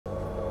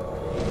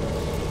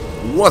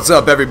What's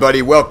up,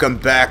 everybody? Welcome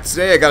back.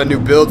 Today I got a new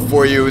build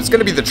for you. It's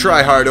gonna be the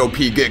try-hard OP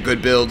Get Good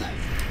build.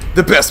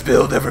 The best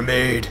build ever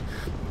made.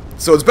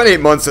 So it's been 8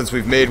 months since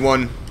we've made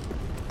one.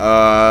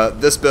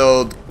 This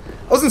build,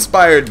 I was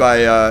inspired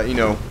by, you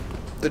know,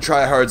 the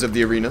try-hards of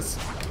the arenas.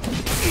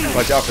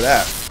 Watch out for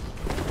that.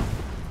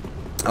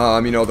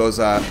 You know, those,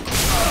 oh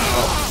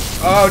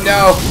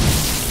no!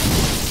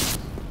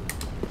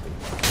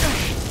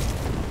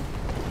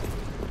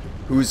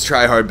 Whose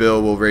try-hard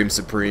build will reign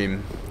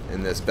supreme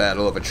in this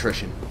battle of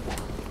attrition?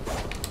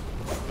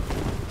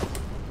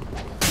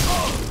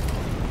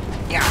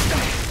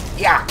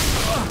 Yeah.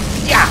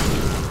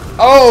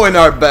 Oh, and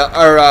our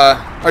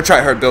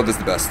try-hard build is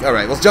the best. All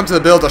right, let's jump to the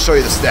build. I'll show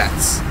you the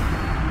stats.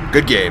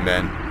 Good game,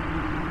 man.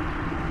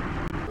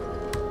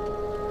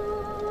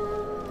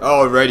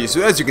 Alrighty,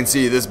 so as you can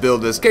see, this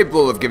build is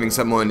capable of giving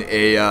someone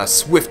a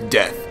swift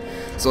death.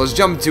 So let's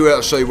jump into it.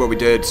 I'll show you what we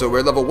did. So we're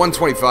at level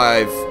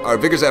 125. Our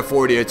vigor's at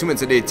 40, 2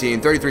 minutes at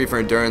 18, 33 for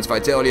endurance,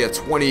 vitality at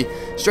 20,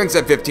 strength's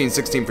at 15,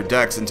 16 for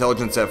dex,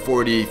 intelligence at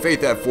 40,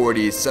 faith at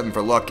 40, 7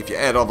 for luck. If you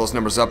add all those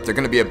numbers up, they're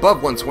going to be above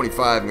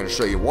 125. I'm going to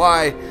show you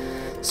why.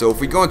 So if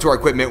we go into our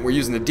equipment, we're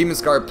using the Demon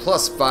Scar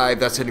plus 5.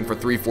 That's hitting for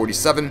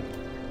 347.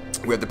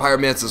 We have the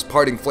Pyromancer's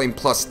Parting Flame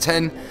plus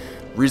 10.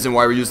 Reason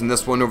why we're using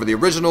this one over the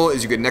original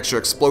is you get an extra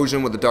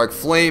explosion with the Dark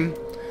Flame.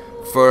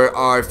 For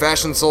our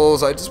Fashion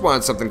Souls, I just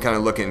wanted something kind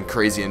of looking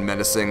crazy and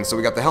menacing. So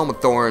we got the Helm of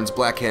Thorns,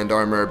 Black Hand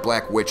Armor,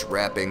 Black Witch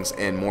Wrappings,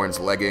 and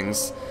Morn's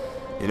Leggings.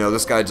 You know,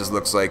 this guy just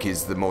looks like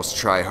he's the most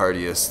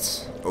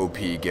try-hardiest OP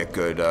Get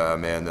Good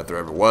man that there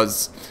ever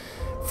was.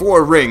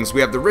 For rings,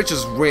 we have the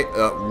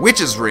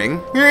Witch's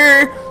Ring.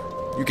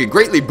 You can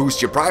greatly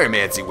boost your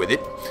pyromancy with it.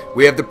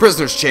 We have the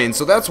Prisoner's Chain,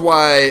 so that's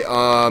why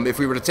if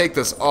we were to take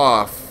this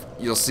off,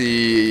 you'll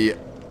see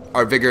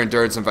our vigor,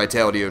 endurance, and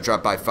vitality will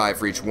drop by 5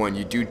 for each one.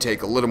 You do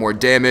take a little more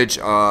damage.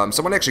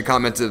 Someone actually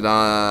commented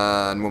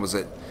on, what was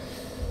it?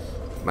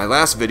 My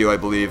last video, I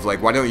believe,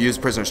 like, why don't you use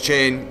Prisoner's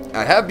Chain?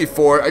 I have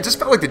before. I just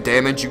felt like the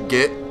damage you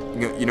get,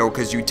 you know,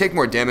 because you take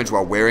more damage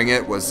while wearing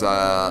it was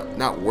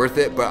not worth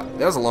it, but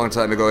that was a long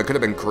time ago. It could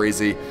have been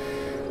crazy.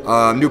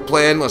 New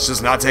plan, let's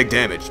just not take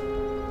damage.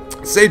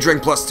 Sage Ring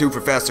plus 2 for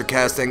faster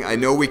casting. I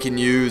know we can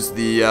use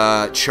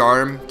the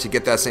charm to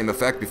get that same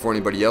effect before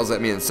anybody yells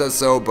at me and says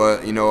so,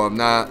 but, you know, I'm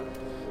not...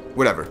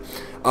 Whatever.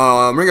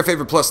 Ring of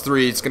Favor plus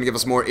 3. It's going to give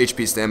us more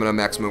HP, stamina,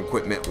 maximum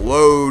equipment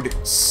load.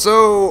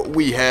 So,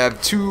 we have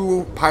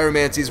 2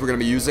 pyromancies we're going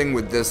to be using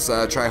with this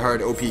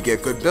try-hard OP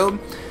Get Good build.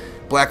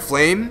 Black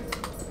Flame,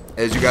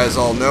 as you guys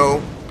all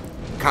know,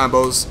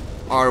 combos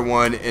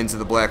R1 into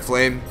the Black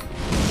Flame.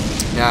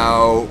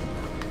 Now,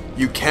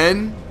 you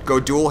can go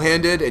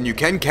dual-handed, and you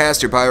can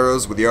cast your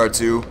pyros with the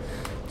R2,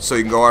 so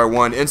you can go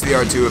R1 into the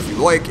R2 if you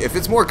like. If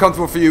it's more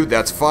comfortable for you,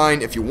 that's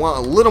fine. If you want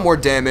a little more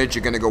damage,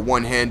 you're going to go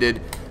one-handed,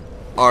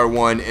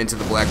 R1 into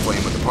the Black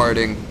Flame with the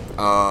Parting.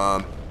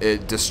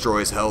 It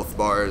destroys health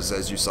bars,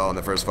 as you saw in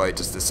the first fight,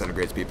 just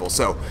disintegrates people.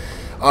 So,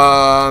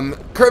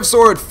 Curved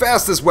Sword,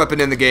 fastest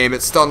weapon in the game.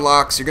 It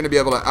stunlocks. You're going to be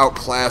able to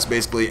outclass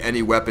basically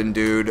any weapon,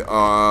 dude.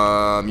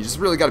 You just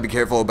really got to be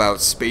careful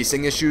about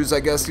spacing issues, I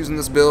guess, using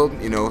this build.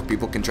 You know,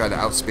 people can try to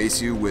outspace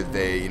you with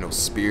a, you know,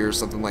 spear or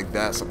something like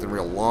that, something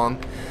real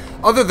long.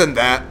 Other than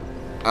that,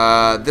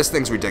 this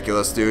thing's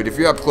ridiculous, dude. If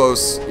you're up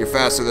close, you're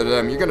faster than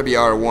them, you're going to be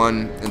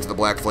R1 into the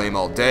Black Flame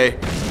all day.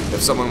 If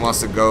someone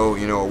wants to go,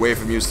 you know, away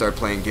from you, start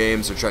playing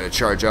games, or try to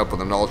charge up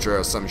with an Ultra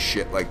or some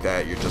shit like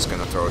that, you're just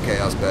going to throw a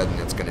Chaos Bed, and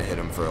it's going to hit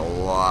them for a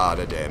lot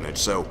of damage.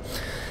 So,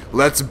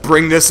 let's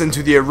bring this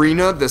into the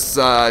arena. This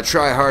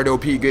try-hard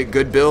OP Get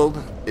Good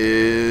build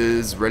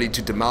is ready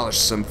to demolish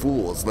some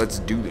fools. Let's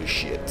do this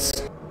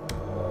shit.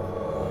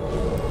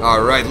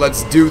 Alright,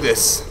 let's do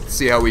this.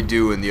 See how we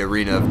do in the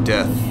arena of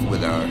death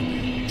with our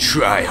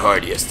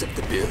try-hardiest of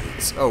the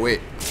builds. Oh, wait.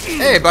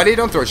 Hey, buddy,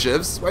 don't throw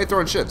shivs. Why are you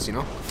throwing shivs, you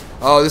know?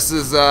 Oh, this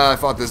is, I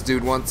fought this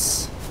dude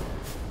once.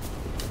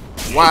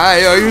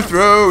 Why are you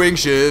throwing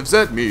shivs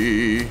at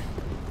me?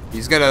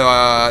 He's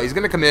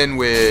gonna come in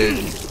with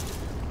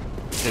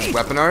his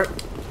weapon art.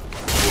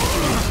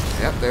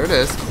 Yep, there it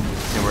is.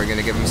 And we're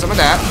gonna give him some of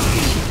that.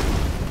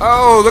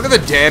 Oh, look at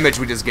the damage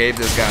we just gave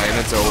this guy, and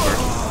it's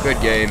over. Good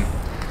game.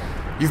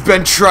 You've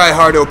been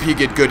try-hard OP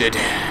Get Gooded.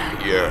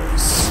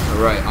 Yes.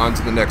 Alright, on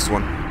to the next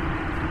one.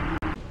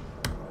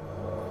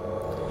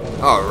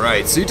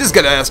 Alright, so you just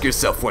gotta ask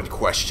yourself one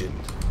question.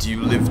 Do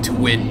you live to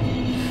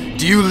win?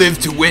 Do you live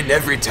to win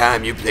every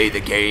time you play the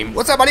game?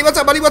 What's up, buddy? What's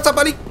up, buddy? What's up,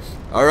 buddy?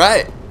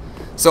 Alright.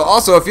 So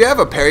also, if you have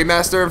a parry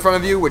master in front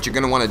of you, what you're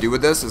gonna want to do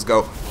with this is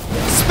go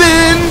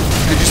spin!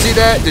 Did you see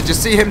that? Did you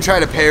see him try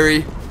to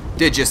parry?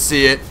 Did you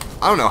see it?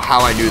 I don't know how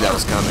I knew that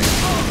was coming.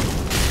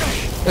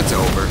 It's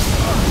over.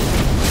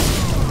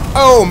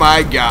 Oh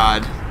my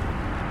god.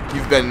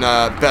 You've been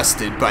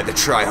bested by the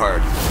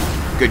tryhard.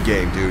 Good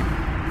game, dude.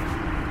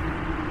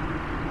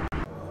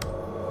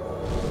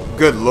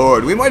 Good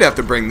lord, we might have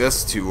to bring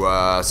this to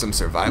some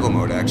survival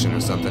mode action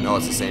or something. Oh,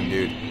 it's the same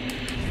dude.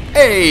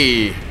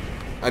 Hey!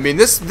 I mean,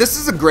 this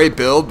is a great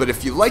build, but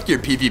if you like your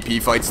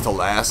PvP fights to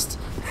last,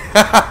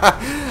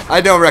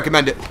 I don't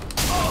recommend it.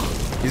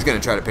 He's gonna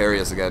try to parry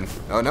us again.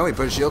 Oh no, he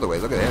put his shield away.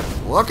 Look at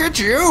him. Look at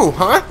you,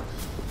 huh?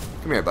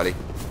 Come here, buddy.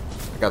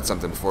 I got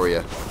something for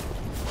you.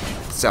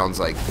 Sounds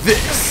like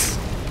this.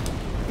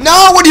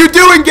 No, what are you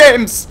doing,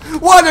 games?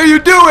 What are you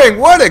doing?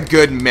 What a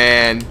good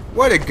man.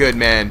 What a good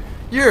man.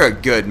 You're a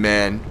good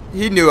man.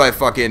 He knew I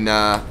fucking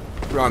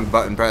wrong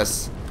button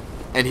press,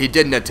 and he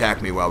didn't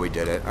attack me while we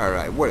did it. All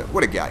right,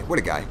 what a guy. What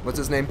a guy. What's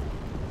his name?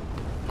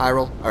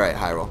 Hyrule. All right,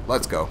 Hyrule.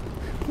 Let's go.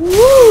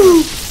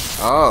 Woo!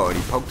 Oh, and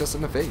he poked us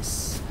in the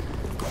face.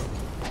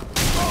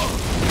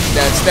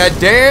 That's that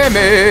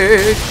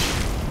damage.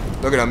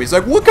 Look at him. He's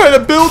like, what kind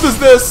of build is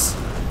this?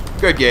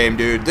 Good game,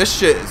 dude. This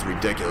shit is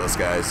ridiculous,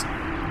 guys.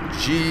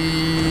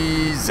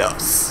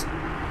 Jesus.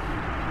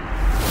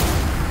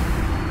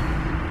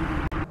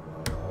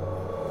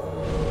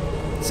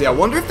 See, I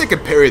wonder if they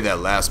could parry that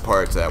last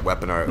part to that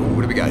weapon art. Ooh,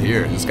 what do we got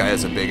here? This guy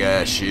has a big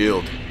ass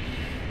shield.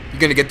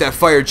 You're gonna get that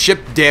fire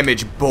chip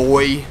damage,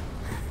 boy.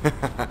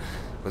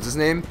 What's his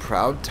name?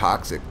 Proud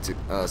Toxic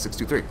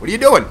 623. What are you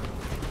doing?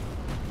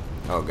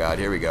 Oh god,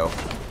 here we go.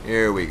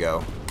 Here we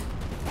go.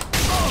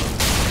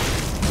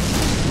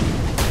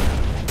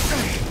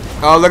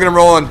 Oh, look at him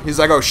rolling. He's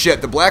like, oh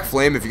shit. The black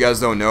flame, if you guys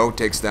don't know,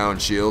 takes down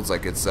shields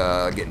like it's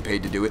getting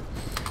paid to do it.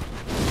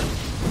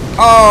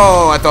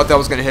 Oh, I thought that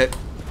was gonna hit.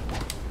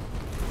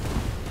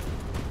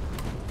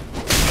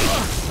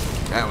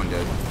 That one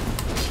did.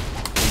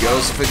 He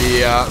goes for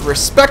the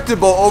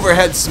respectable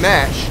overhead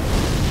smash.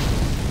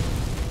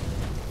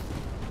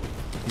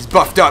 He's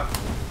buffed up.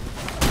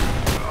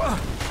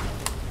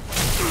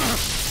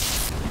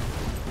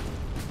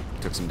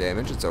 Took some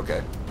damage. It's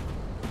okay.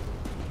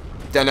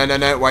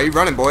 No. Why are you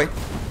running, boy? Look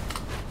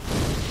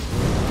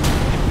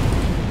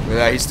at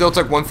that. He still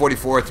took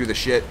 144 through the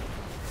shit.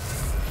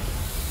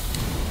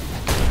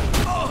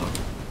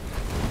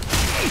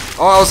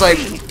 Oh, I was like,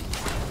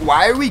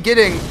 why are we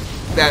getting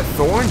that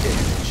thorn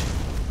damage?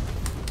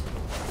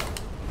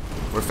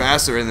 We're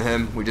faster than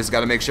him. We just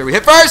gotta make sure we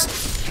hit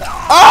first.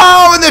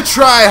 Oh, and the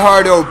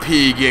try-hard OP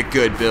get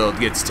good build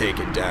gets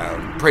taken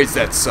down. Praise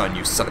that sun,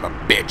 you son of a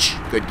bitch.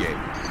 Good game.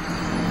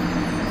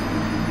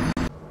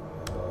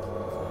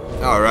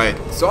 Alright,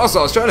 so also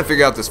I was trying to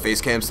figure out this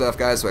face cam stuff,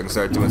 guys, so I can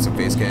start doing some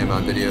face cam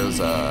on videos.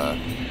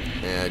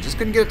 Yeah, I just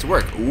couldn't get it to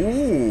work.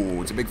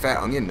 Ooh, it's a big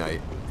fat onion knight.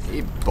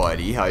 Hey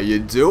buddy, how you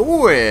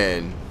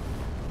doing?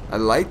 I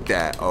like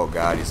that. Oh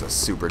god, he's a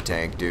super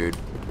tank, dude.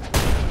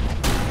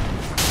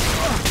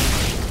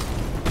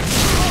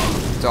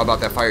 It's all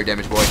about that fire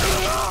damage, boy.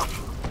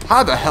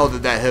 How the hell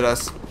did that hit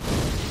us?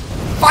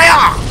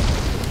 Fire!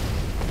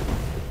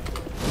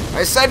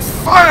 I said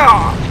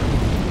fire!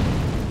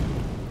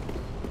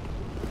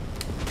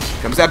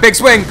 Comes that big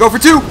swing. Go for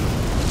two.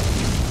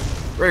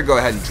 We're gonna go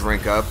ahead and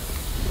drink up.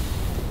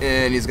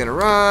 And he's gonna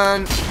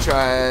run,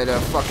 try to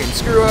fucking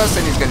screw us,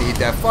 and he's gonna eat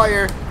that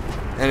fire.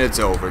 And it's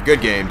over. Good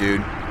game,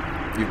 dude.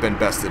 You've been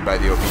bested by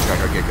the OP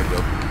tryhard get good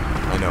build.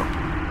 I know.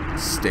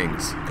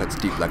 Stings. Cuts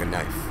deep like a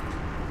knife.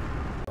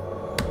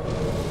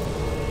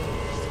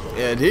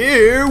 And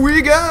here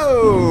we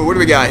go. What do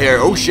we got here?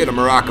 Oh shit, a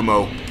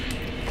Murakamo.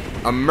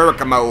 A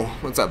Murakamo.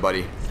 What's up,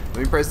 buddy? Let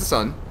me praise the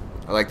sun.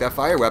 I like that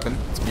fire weapon.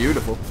 It's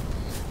beautiful.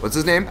 What's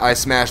his name? I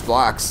smash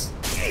blocks.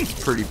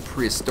 Pretty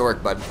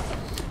prehistoric, bud.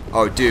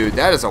 Oh, dude,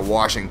 that is a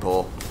washing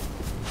pole.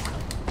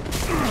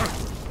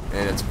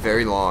 And it's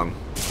very long.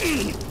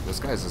 This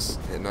guy's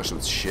just hitting us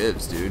with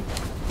shivs, dude.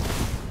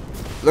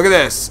 Look at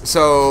this.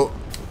 So,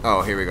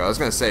 oh, here we go. I was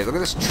gonna say, look at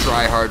this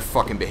try-hard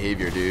fucking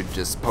behavior, dude.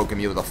 Just poking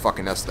me with a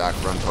fucking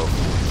F-stock run poke.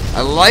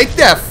 I like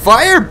that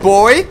fire,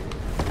 boy.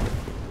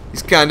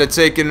 He's kind of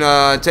taking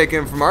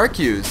him from our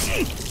cues.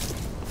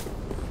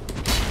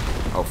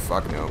 Oh,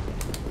 fuck no.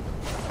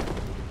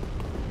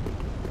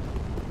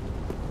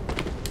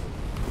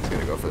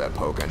 Gonna go for that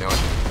poke, I know it.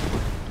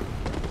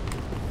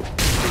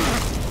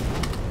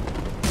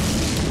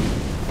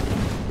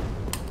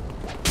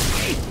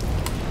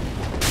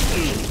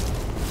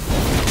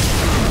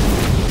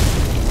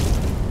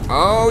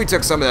 Oh, he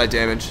took some of that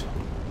damage.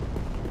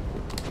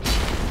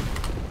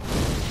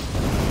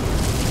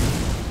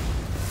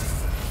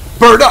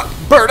 Bird up!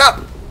 Bird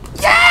up!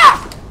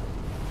 Yeah!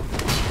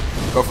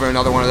 Go for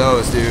another one of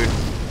those, dude.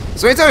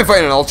 So anytime you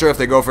fight an Ultra, if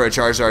they go for a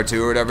charged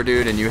R2 or whatever,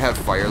 dude, and you have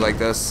fire like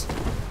this,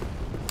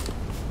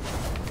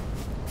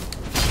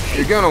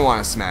 you're gonna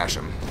want to smash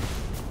him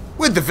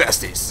with the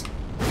vesties.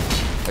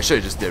 I should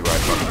have just did what I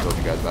fucking told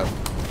you guys about.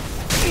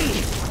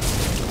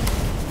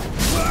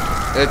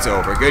 It's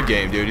over. Good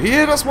game, dude. He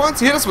hit us once.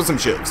 He hit us with some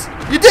chips.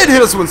 You did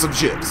hit us with some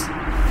chips.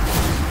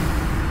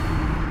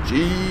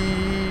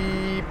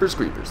 Jeepers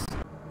creepers.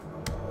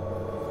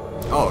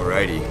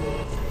 Alrighty.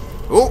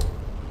 Oh,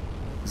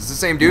 is this the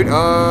same dude?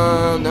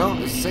 No,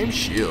 it's the same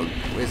shield.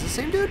 Wait, is this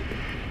the same dude?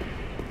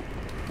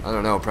 I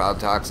don't know. Proud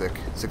Toxic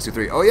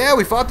 623. Oh yeah,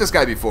 we fought this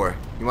guy before.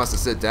 He wants to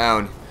sit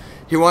down.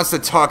 He wants to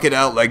talk it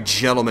out like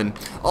gentlemen.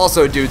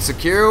 Also, dude,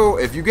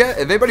 Sekiro, if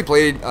anybody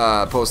played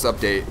post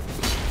update,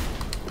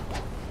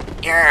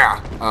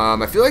 yeah.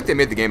 I feel like they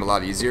made the game a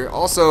lot easier.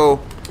 Also,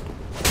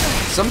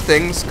 some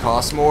things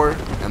cost more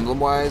emblem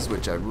wise,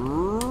 which I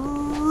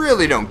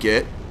really don't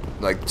get.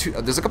 like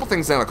there's a couple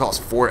things now that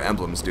cost 4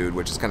 emblems, dude,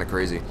 which is kind of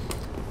crazy.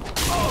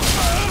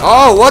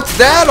 Oh, what's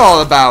that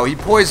all about? He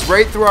poised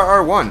right through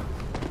our R1.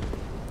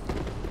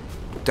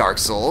 Dark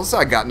Souls,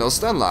 I got no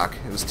stunlock.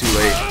 It was too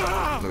late.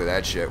 Look at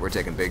that shit. We're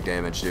taking big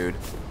damage, dude.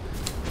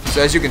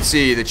 So as you can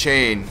see, the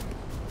chain.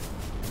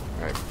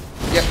 Alright.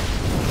 Yep.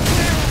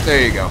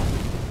 There you go.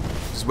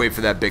 Just wait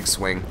for that big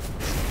swing.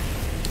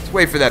 Just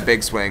wait for that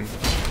big swing.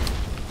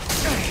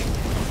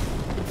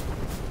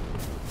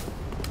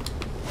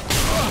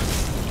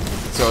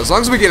 So as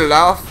long as we get it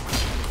off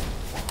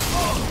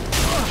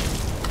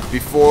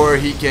before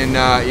he can,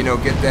 you know,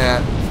 get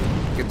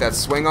that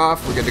swing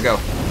off, we're good to go.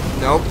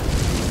 Nope.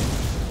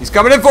 He's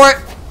coming in for it,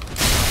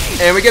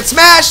 and we get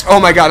smashed.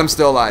 Oh my God, I'm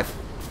still alive.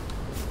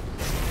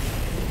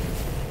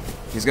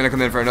 He's gonna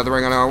come in for another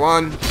ring on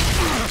R1.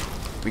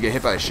 We get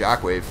hit by a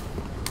shockwave.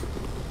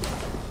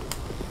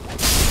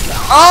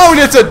 Oh, and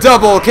it's a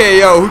double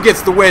KO. Who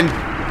gets the win?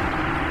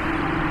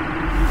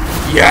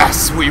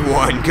 Yes, we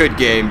won. Good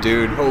game,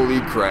 dude. Holy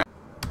crap.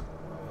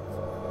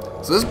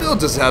 So this build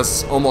just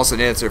has almost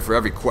an answer for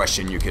every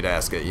question you could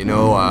ask it. You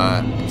know,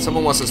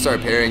 someone wants to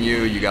start parrying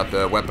you, you got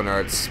the weapon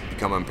arts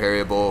become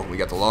unparryable, we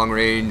got the long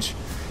range,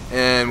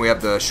 and we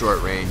have the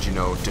short range, you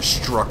know,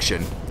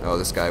 destruction. Oh,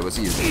 this guy was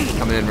easy.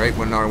 Coming in right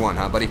when R1,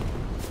 huh, buddy? Did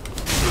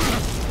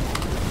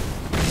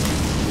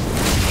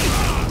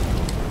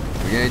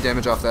we get any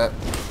damage off that?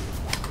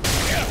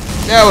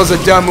 That was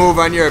a dumb move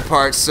on your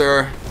part,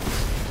 sir.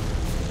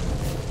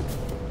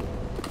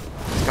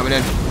 He's coming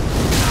in.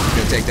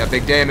 Gonna take that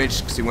big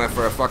damage because he went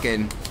for a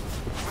fucking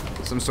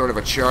some sort of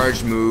a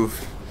charge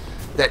move.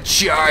 That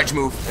charge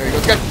move. There he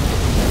goes. Good.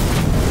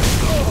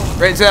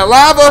 Right into that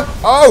lava.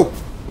 Oh!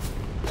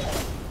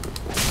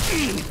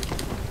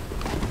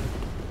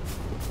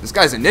 This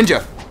guy's a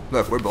ninja.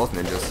 Look, we're both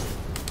ninjas.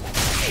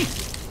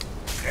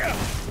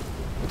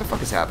 What the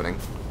fuck is happening?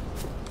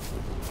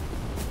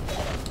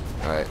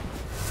 Alright.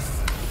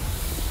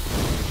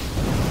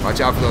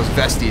 Watch out for those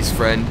vesties,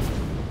 friend.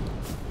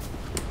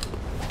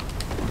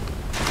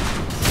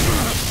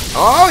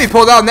 Oh, he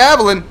pulled out an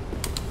Evelyn.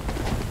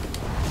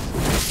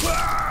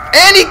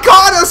 And he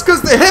caught us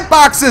because the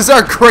hitboxes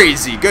are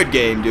crazy. Good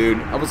game, dude.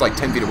 I was like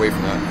 10 feet away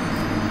from that.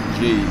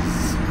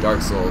 Jeez.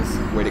 Dark Souls.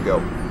 Way to go.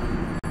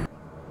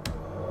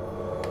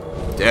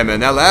 Damn,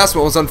 man. That last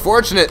one was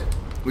unfortunate.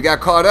 We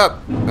got caught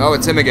up. Oh,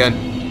 it's him again.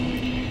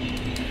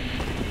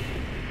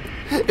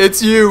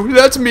 It's you.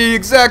 That's me.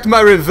 Exact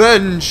my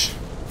revenge.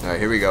 Alright,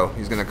 here we go.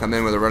 He's going to come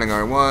in with a running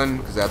R1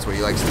 because that's what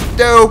he likes to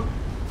do.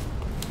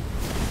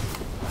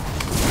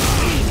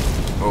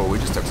 Oh, we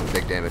just took some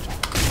big damage.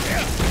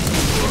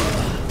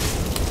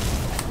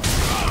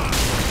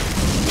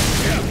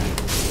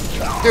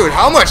 Dude,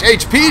 how much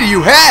HP do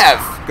you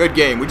have? Good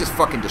game. We just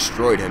fucking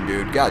destroyed him,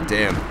 dude. God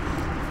damn.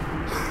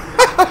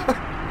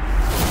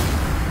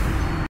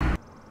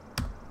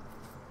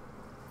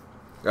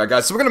 Alright,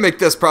 guys, so we're going to make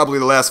this probably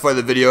the last fight of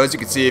the video. As you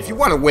can see, if you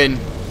want to win,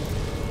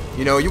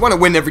 you know, you want to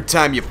win every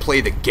time you play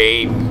the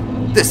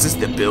game, this is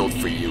the build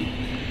for you.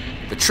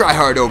 The try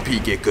hard OP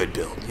get good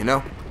build, you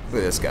know?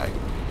 Look at this guy.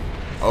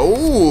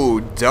 Oh,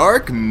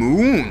 Dark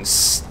Moon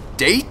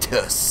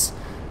status.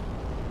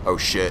 Oh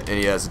shit, and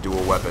he has a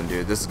dual weapon,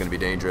 dude. This is gonna be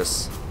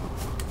dangerous.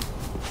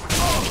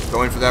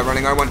 Going for that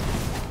running R1.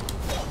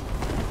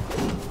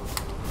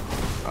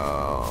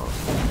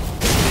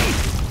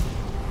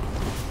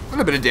 A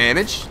little bit of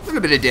damage. A little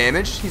bit of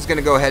damage. He's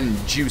gonna go ahead and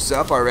juice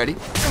up already.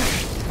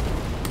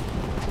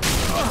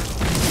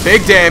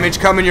 Big damage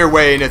coming your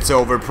way, and it's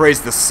over.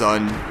 Praise the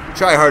sun.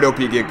 Try hard OP,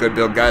 get good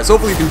build, guys.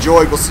 Hopefully you've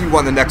enjoyed. We'll see you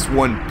on the next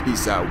one.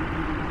 Peace out.